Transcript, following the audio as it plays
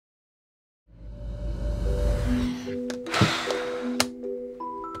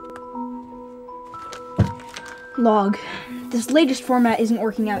Log. This latest format isn't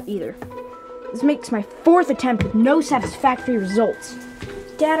working out either. This makes my 4th attempt with no satisfactory results.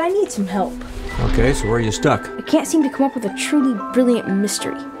 Dad, I need some help. Okay, so where are you stuck? I can't seem to come up with a truly brilliant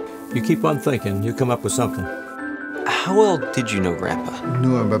mystery. You keep on thinking, you come up with something. How well did you know Grandpa?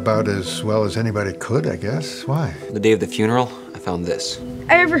 Knew him about as well as anybody could, I guess. Why? The day of the funeral, I found this.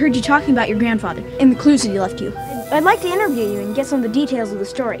 I overheard you talking about your grandfather and the clues that he left you. I'd like to interview you and get some of the details of the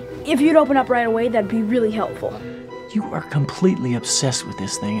story. If you'd open up right away, that'd be really helpful. You are completely obsessed with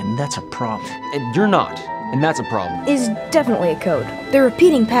this thing, and that's a problem. And you're not, and that's a problem. Is definitely a code. They're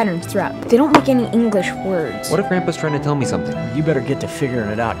repeating patterns throughout. They don't make any English words. What if Grandpa's trying to tell me something? You better get to figuring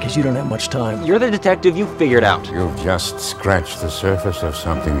it out, because you don't have much time. You're the detective, you figure it out. You've just scratched the surface of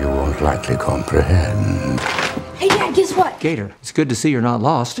something you won't likely comprehend. Hey, Dad, guess what? Gator, it's good to see you're not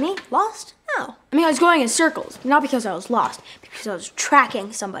lost. Me? Lost? No. I mean, I was going in circles. Not because I was lost, because I was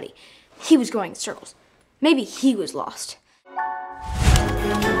tracking somebody. He was going in circles. Maybe he was lost.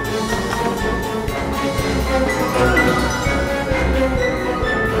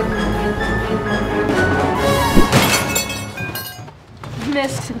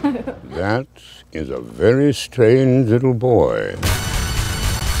 Missed. That is a very strange little boy.